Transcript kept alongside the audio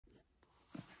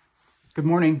Good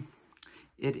morning.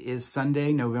 It is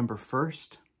Sunday, November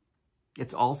 1st.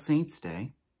 It's All Saints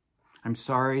Day. I'm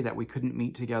sorry that we couldn't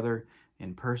meet together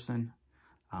in person.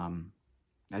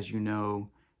 As you know,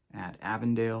 at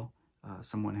Avondale,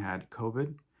 someone had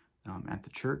COVID at the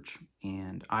church,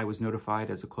 and I was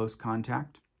notified as a close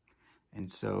contact.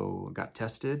 And so I got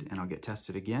tested, and I'll get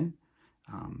tested again,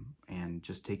 and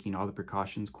just taking all the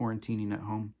precautions, quarantining at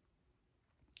home,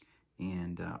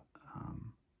 and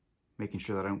making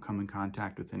sure that I don't come in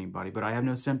contact with anybody. But I have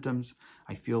no symptoms.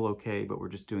 I feel okay, but we're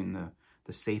just doing the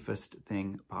safest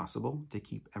thing possible to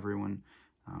keep everyone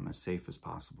as safe as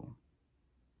possible.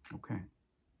 Okay.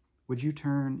 Would you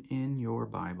turn in your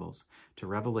Bibles to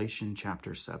Revelation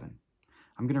chapter 7?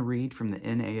 I'm going to read from the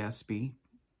NASB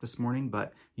this morning,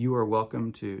 but you are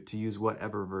welcome to use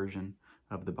whatever version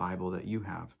of the Bible that you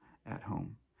have at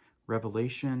home.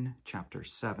 Revelation chapter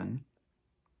 7,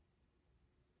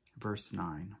 verse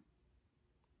 9.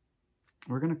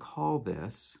 We're going to call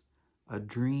this a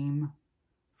dream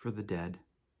for the dead.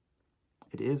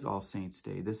 It is All Saints'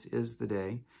 Day. This is the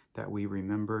day that we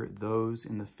remember those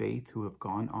in the faith who have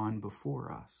gone on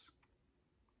before us.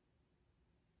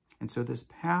 And so this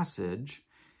passage,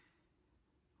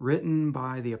 written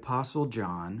by the Apostle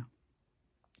John,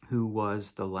 who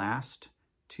was the last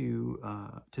to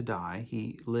die.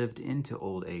 He lived into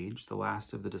old age, the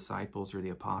last of the disciples or the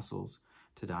apostles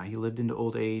to die. He lived into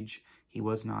old age. He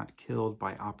was not killed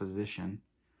by opposition.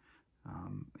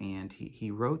 And he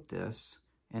wrote this,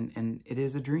 and it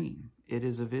is a dream. It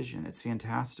is a vision. It's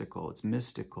fantastical. It's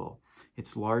mystical.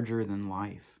 It's larger than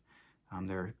life.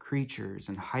 There are creatures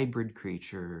and hybrid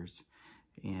creatures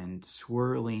and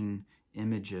swirling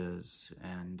images.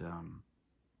 And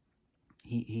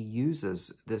he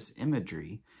uses this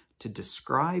imagery to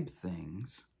describe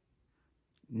things,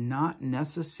 not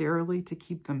necessarily to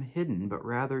keep them hidden, but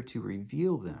rather to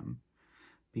reveal them,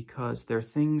 because they're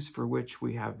things for which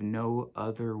we have no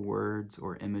other words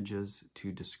or images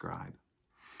to describe.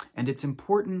 And it's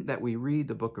important that we read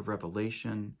the book of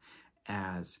Revelation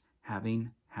as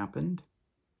having happened,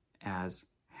 as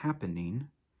happening,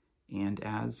 and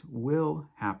as will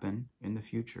happen in the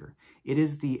future. It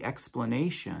is the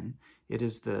explanation. It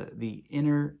is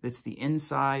it's the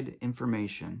inside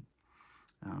information.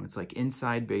 It's like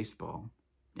inside baseball,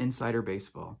 insider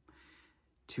baseball,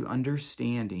 to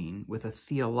understanding with a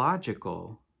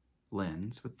theological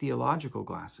lens, with theological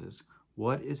glasses,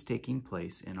 what is taking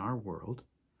place in our world,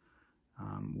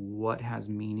 what has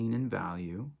meaning and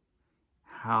value,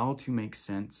 how to make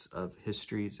sense of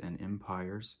histories and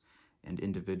empires and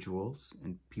individuals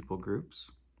and people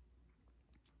groups,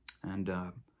 and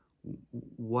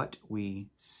what we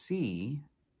see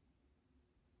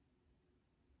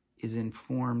is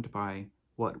informed by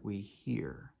what we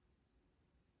hear.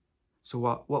 So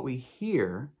what we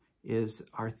hear is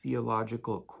our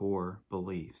theological core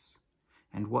beliefs.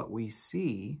 And what we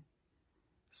see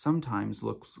sometimes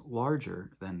looks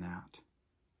larger than that.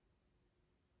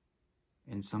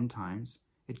 And sometimes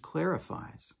it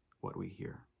clarifies what we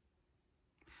hear.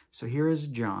 So here is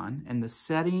John, and the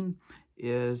setting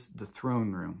is the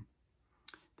throne room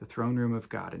of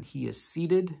God. And he is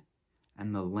seated,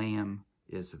 and the Lamb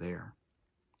is there.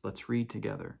 Let's read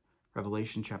together.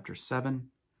 Revelation chapter 7,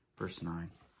 verse 9.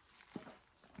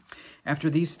 After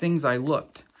these things I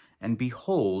looked, and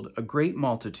behold, a great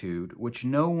multitude, which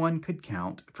no one could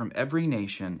count, from every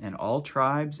nation and all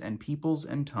tribes and peoples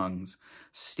and tongues,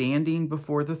 standing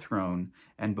before the throne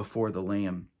and before the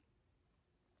Lamb.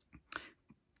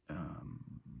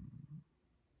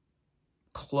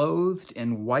 Clothed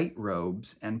in white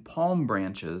robes, and palm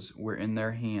branches were in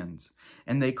their hands.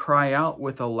 And they cry out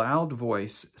with a loud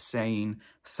voice, saying,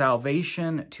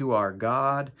 Salvation to our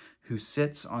God, who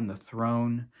sits on the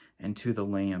throne, and to the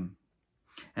Lamb.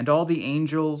 And all the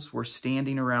angels were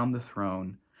standing around the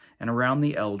throne, and around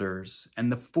the elders,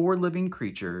 and the 4 living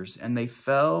creatures, and they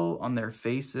fell on their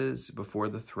faces before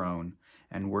the throne,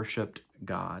 and worshipped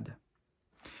God.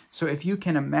 So if you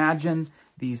can imagine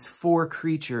these 4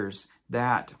 creatures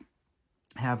that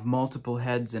have multiple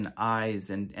heads and eyes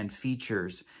and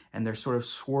features, and they're sort of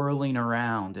swirling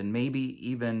around, and maybe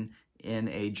even in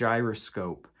a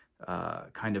gyroscope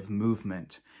kind of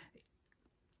movement.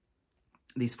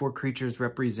 These 4 creatures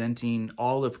representing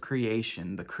all of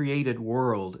creation, the created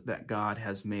world that God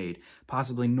has made,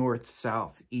 possibly north,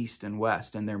 south, east, and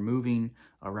west, and they're moving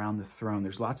around the throne.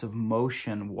 There's lots of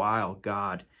motion while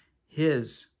God,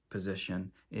 his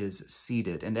position, is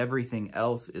seated, and everything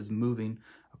else is moving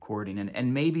according.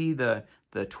 And maybe the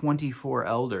 24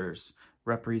 elders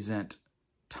represent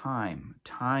time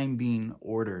being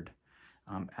ordered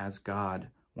as God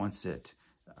wants it,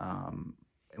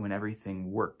 when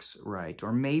everything works right.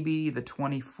 Or maybe the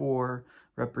 24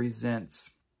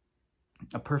 represents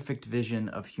a perfect vision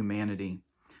of humanity,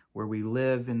 where we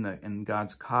live in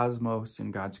God's cosmos,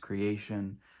 in God's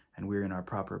creation, and we're in our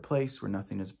proper place where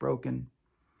nothing is broken.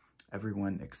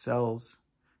 Everyone excels.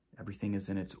 Everything is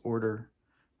in its order.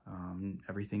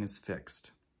 Everything is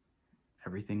fixed.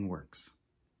 Everything works.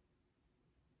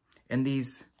 And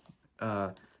these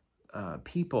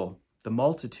people, the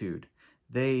multitude,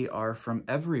 they are from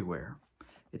everywhere.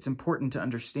 It's important to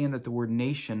understand that the word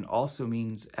nation also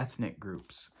means ethnic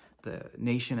groups. The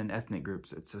nation and ethnic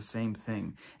groups, it's the same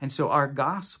thing. And so our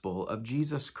gospel of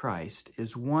Jesus Christ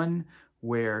is one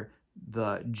where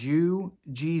the Jew,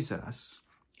 Jesus,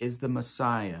 is the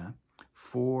Messiah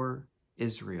for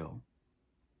Israel,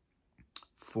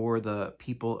 for the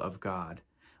people of God.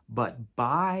 But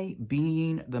by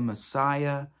being the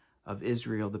Messiah of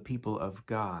Israel, the people of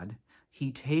God,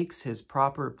 he takes his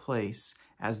proper place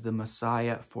as the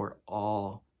Messiah for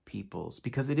all peoples,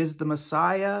 because it is the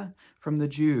Messiah from the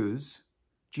Jews,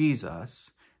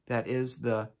 Jesus, that is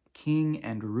the king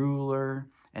and ruler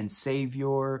and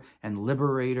savior and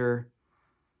liberator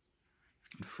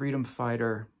and freedom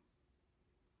fighter,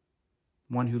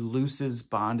 one who looses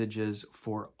bondages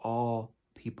for all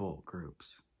people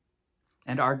groups.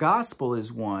 And our gospel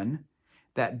is one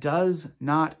that does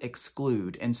not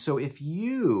exclude. And so if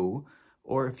you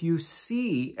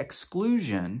see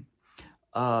exclusion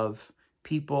of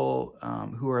people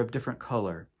who are of different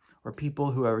color, or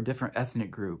people who are a different ethnic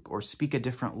group, or speak a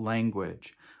different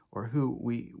language, or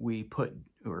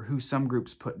who some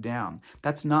groups put down,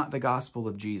 that's not the gospel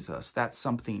of Jesus. That's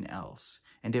something else.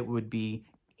 And it would be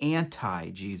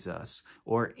anti-Jesus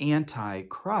or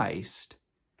anti-Christ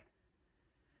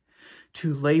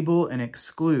to label and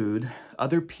exclude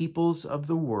other peoples of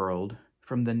the world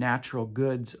from the natural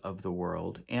goods of the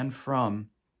world and from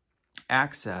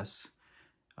access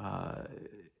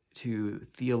to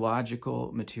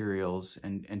theological materials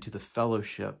and to the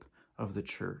fellowship of the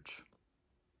church.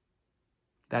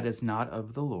 That is not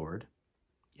of the Lord.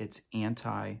 It's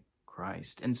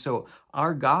anti-Christ. And so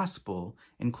our gospel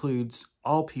includes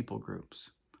all people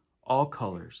groups, all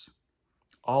colors,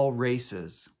 all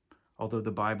races, although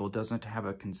the Bible doesn't have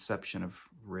a conception of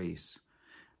race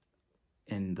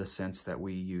in the sense that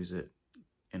we use it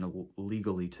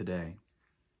legally today.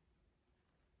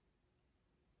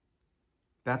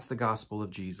 That's the gospel of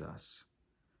Jesus,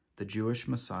 the Jewish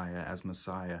Messiah as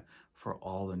Messiah for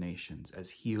all the nations,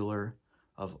 as healer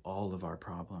of all of our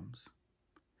problems.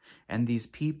 And these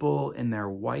people in their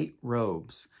white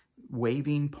robes,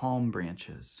 waving palm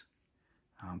branches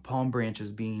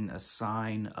being a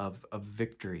sign of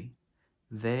victory,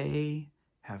 they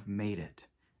have made it.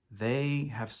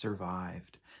 They have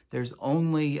survived. There's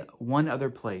only one other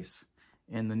place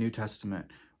in the New Testament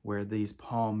where these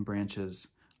palm branches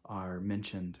are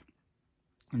mentioned,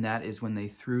 and that is when they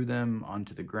threw them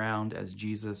onto the ground as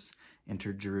Jesus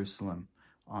entered Jerusalem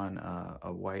on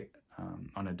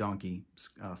on a donkey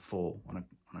foal, on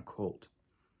a colt.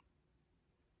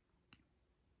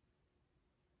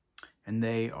 And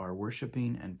they are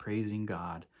worshiping and praising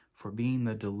God for being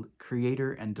the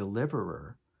creator and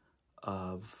deliverer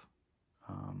of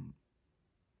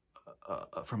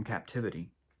from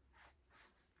captivity.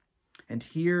 And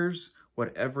here's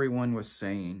what everyone was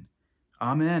saying: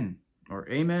 Amen, or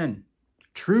Amen.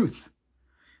 Truth,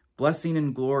 blessing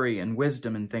and glory and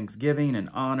wisdom and thanksgiving and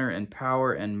honor and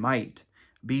power and might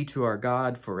be to our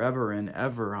God forever and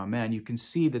ever. Amen. You can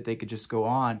see that they could just go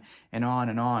on and on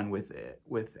and on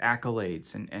with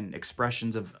accolades and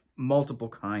expressions of multiple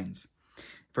kinds.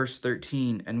 Verse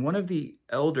 13, and one of the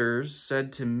elders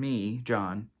said to me,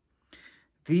 John,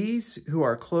 these who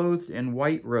are clothed in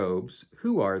white robes,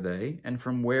 who are they, and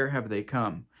from where have they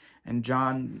come? And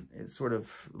John sort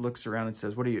of looks around and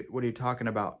says, what are you talking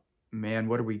about, man?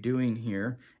 What are we doing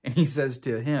here? And he says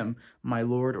to him, my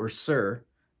Lord or Sir,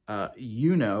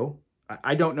 you know,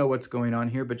 I don't know what's going on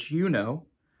here, but you know.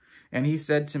 And he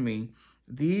said to me,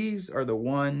 these are the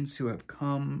ones who have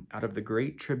come out of the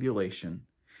great tribulation,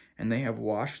 and they have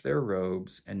washed their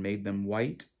robes and made them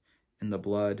white in the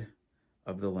blood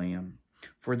of the Lamb.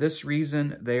 For this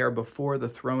reason, they are before the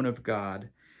throne of God,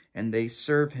 and they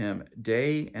serve him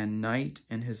day and night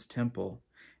in his temple.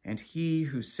 And he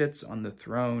who sits on the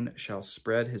throne shall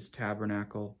spread his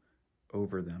tabernacle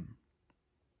over them.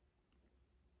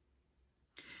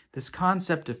 This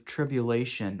concept of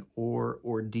tribulation or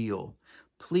ordeal,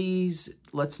 please,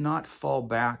 let's not fall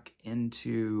back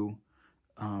into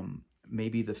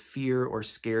maybe the fear or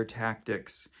scare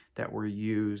tactics that were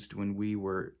used when we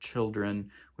were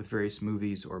children with various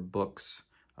movies or books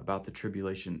about the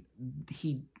tribulation.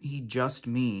 He just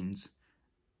means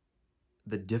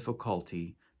the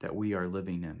difficulty that we are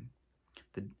living in.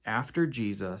 After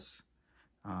Jesus,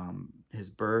 his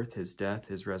birth, his death,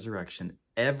 his resurrection,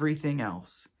 everything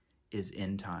else is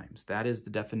end times. That is the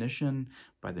definition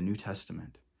by the New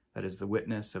Testament. That is the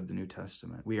witness of the New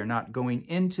Testament. We are not going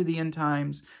into the end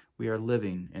times. We are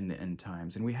living in the end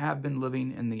times. And we have been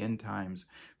living in the end times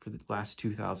for the last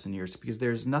 2,000 years because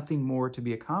there's nothing more to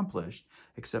be accomplished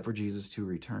except for Jesus to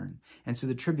return. And so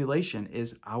the tribulation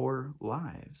is our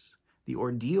lives, the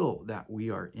ordeal that we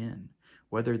are in,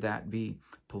 whether that be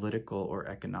political or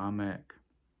economic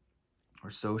or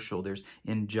social. There's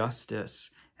injustice,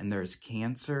 and there's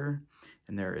cancer,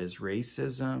 and there is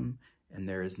racism, and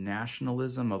there is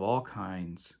nationalism of all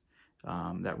kinds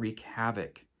that wreak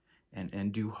havoc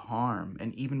and do harm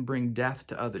and even bring death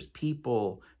to others.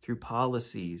 People, through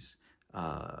policies,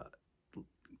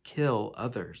 kill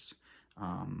others.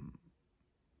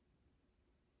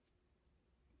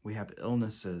 We have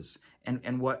illnesses.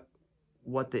 And what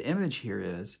the image here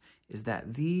is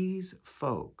that these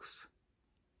folks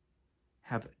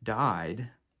have died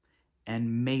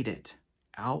and made it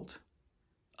out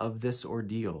of this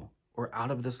ordeal or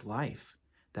out of this life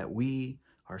that we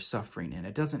are suffering in.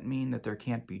 It doesn't mean that there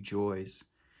can't be joys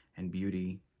and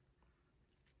beauty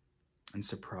and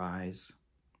surprise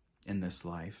in this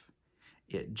life.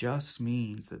 It just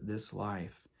means that this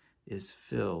life is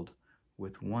filled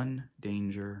with one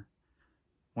danger,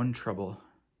 one trouble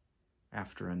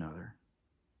after another.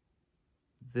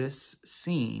 This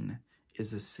scene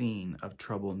is a scene of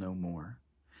trouble no more.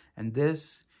 And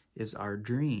this is our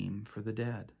dream for the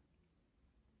dead.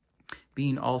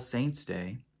 Being All Saints'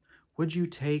 Day, would you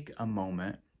take a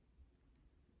moment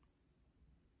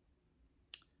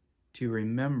to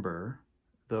remember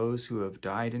those who have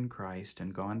died in Christ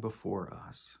and gone before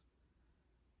us?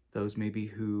 Those maybe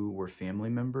who were family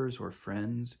members or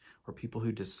friends or people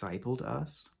who discipled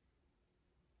us,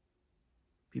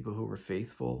 people who were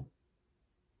faithful.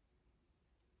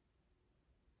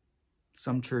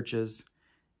 Some churches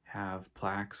have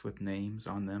plaques with names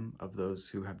on them of those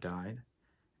who have died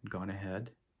and gone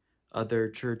ahead. Other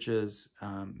churches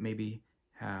maybe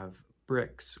have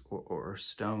bricks or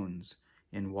stones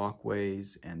in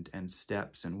walkways and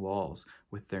steps and walls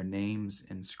with their names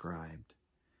inscribed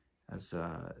as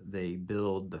they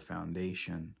build the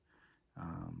foundation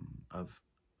of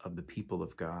the people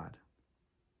of God.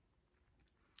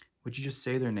 Would you just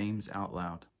say their names out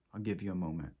loud? I'll give you a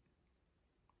moment.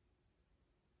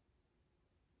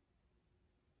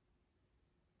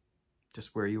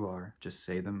 Just where you are, just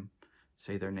say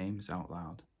their names out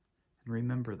loud and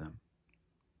remember them.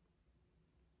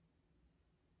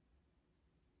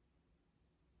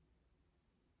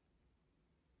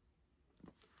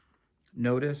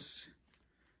 Notice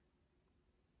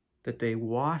that they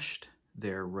washed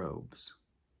their robes.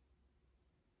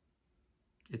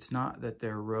 It's not that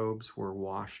their robes were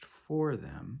washed for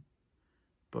them,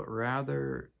 but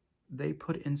rather they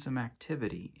put in some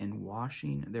activity in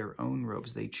washing their own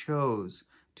robes. They chose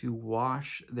to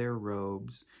wash their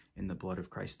robes in the blood of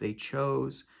Christ. They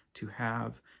chose to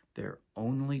have their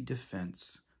only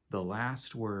defense, the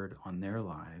last word on their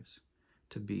lives,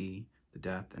 to be the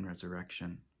death and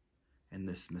resurrection and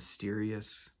this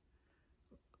mysterious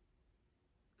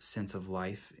sense of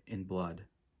life in blood.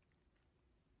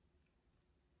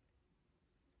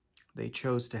 They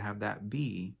chose to have that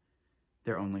be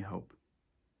their only hope.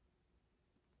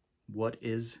 What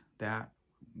is that?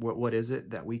 What is it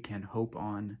that we can hope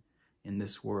on in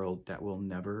this world that will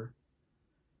never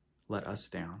let us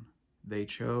down? They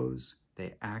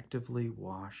actively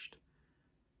washed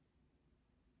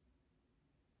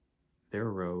their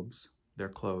robes, their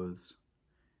clothes,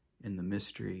 in the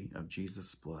mystery of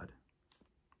Jesus' blood.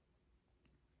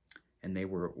 And they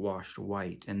were washed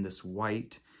white. And this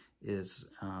white is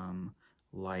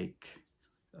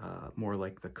more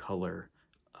like the color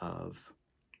of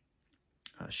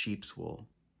sheep's wool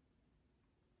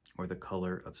or the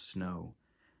color of snow.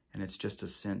 And it's just a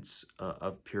sense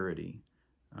of purity.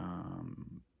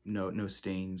 No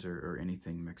stains or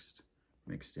anything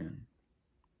mixed in.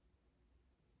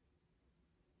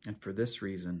 And for this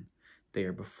reason, they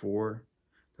are before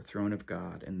the throne of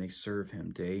God, and they serve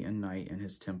him day and night in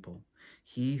his temple.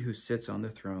 He who sits on the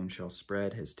throne shall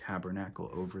spread his tabernacle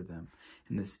over them.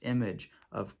 And this image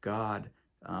of God,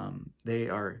 they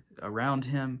are around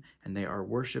him, and they are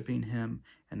worshiping him,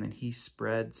 and then he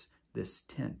spreads this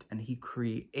tent, and he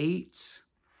creates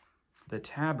the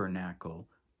tabernacle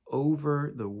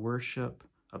over the worship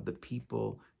of the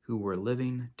people who were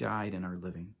living, died, and are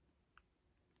living.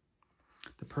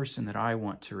 The person that I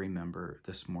want to remember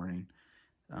this morning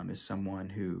is someone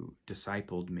who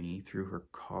discipled me through her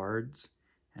cards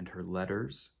and her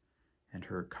letters and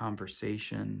her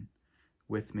conversation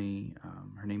with me.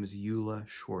 Her name is Eula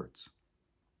Schwartz.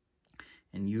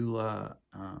 And Eula,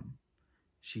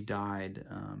 she died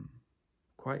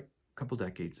quite a couple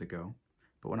decades ago.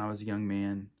 But when I was a young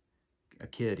man, a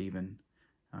kid even,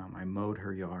 I mowed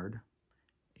her yard,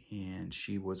 and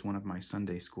she was one of my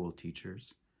Sunday school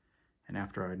teachers. And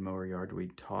after I'd mow her yard,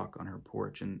 we'd talk on her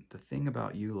porch. And the thing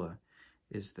about Eula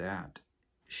is that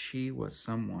she was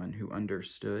someone who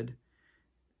understood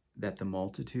that the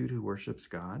multitude who worships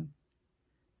God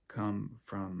come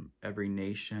from every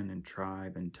nation and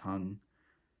tribe and tongue,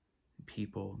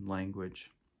 people,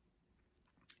 language.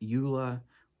 Eula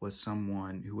was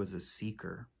someone who was a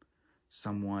seeker,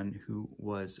 someone who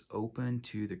was open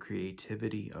to the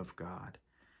creativity of God.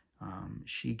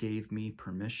 She gave me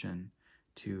permission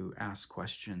to ask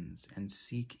questions and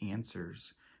seek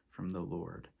answers from the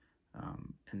Lord.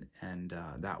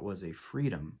 That was a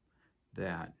freedom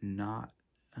that not,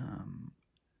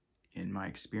 in my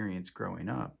experience growing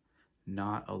up,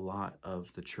 not a lot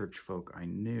of the church folk I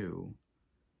knew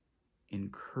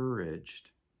encouraged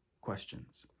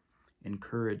questions,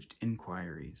 encouraged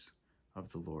inquiries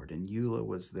of the Lord. And Eula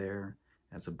was there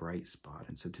as a bright spot.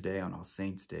 And so today on All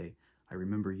Saints' Day, I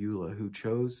remember Eula, who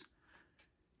chose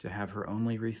to have her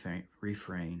only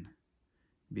refrain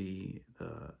be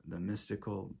the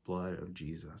mystical blood of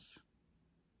Jesus.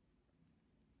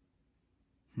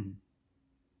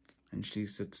 And she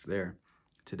sits there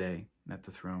today at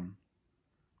the throne.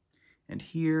 And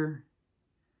here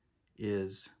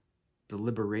is the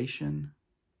liberation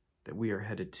that we are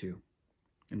headed to.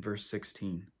 In verse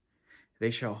 16,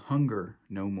 they shall hunger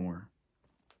no more,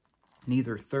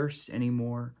 neither thirst any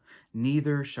more,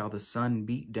 neither shall the sun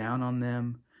beat down on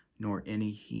them, nor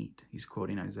any heat. He's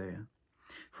quoting Isaiah.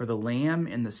 For the Lamb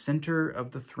in the center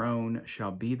of the throne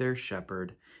shall be their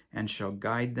shepherd, and shall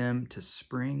guide them to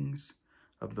springs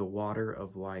of the water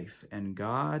of life, and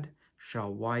God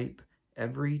shall wipe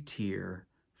every tear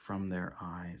from their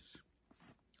eyes.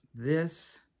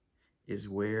 This is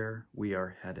where we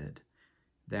are headed,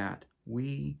 that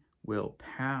we will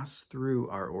pass through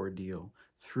our ordeal,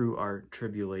 through our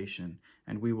tribulation,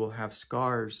 and we will have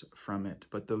scars from it,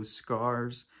 but those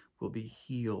scars will be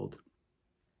healed,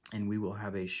 and we will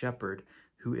have a shepherd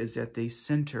who is at the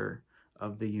center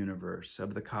of the universe,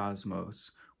 of the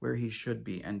cosmos, where he should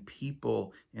be, and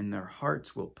people in their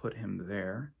hearts will put him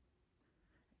there,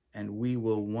 and we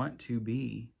will want to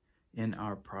be in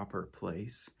our proper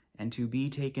place, and to be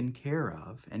taken care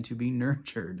of, and to be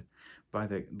nurtured by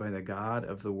the God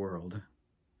of the world.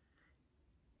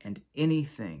 And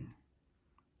anything,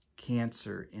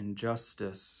 cancer,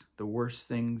 injustice, the worst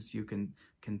things you can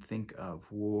think of,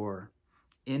 war,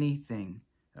 anything,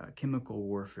 chemical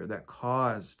warfare that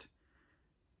caused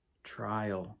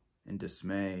trial and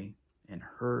dismay and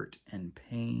hurt and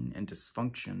pain and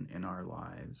dysfunction in our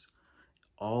lives,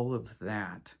 all of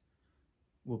that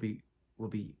will be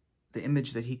the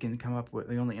image that he can come up with.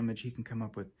 The only image he can come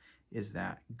up with is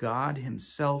that God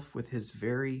himself, with his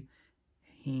very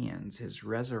hands, his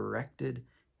resurrected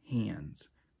hands,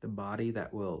 the body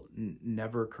that will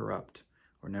never corrupt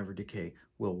or never decay,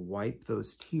 will wipe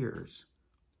those tears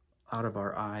out of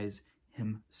our eyes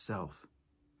himself.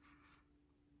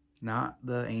 Not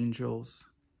the angels,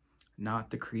 not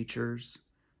the creatures,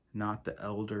 not the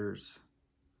elders,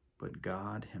 but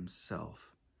God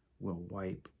himself will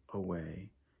wipe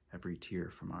away every tear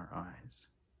from our eyes.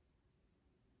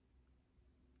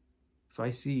 So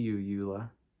I see you, Eula.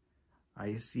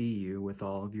 I see you with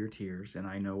all of your tears, and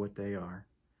I know what they are.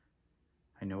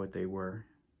 I know what they were,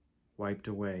 wiped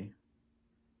away.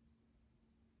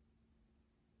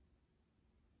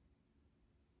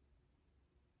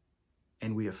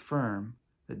 And we affirm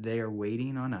that they are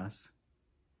waiting on us,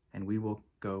 and we will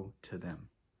go to them.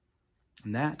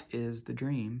 And that is the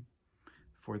dream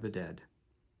for the dead.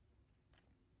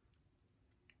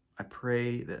 I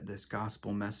pray that this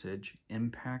gospel message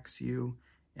impacts you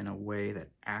in a way that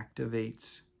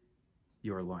activates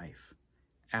your life,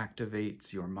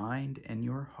 activates your mind and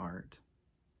your heart,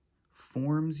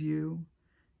 forms you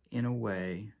in a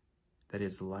way that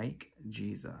is like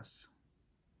Jesus.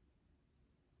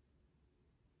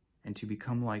 And to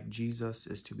become like Jesus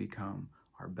is to become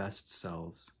our best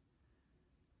selves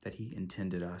that he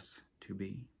intended us to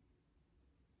be.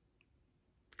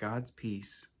 God's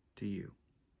peace to you.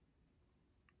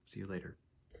 See you later.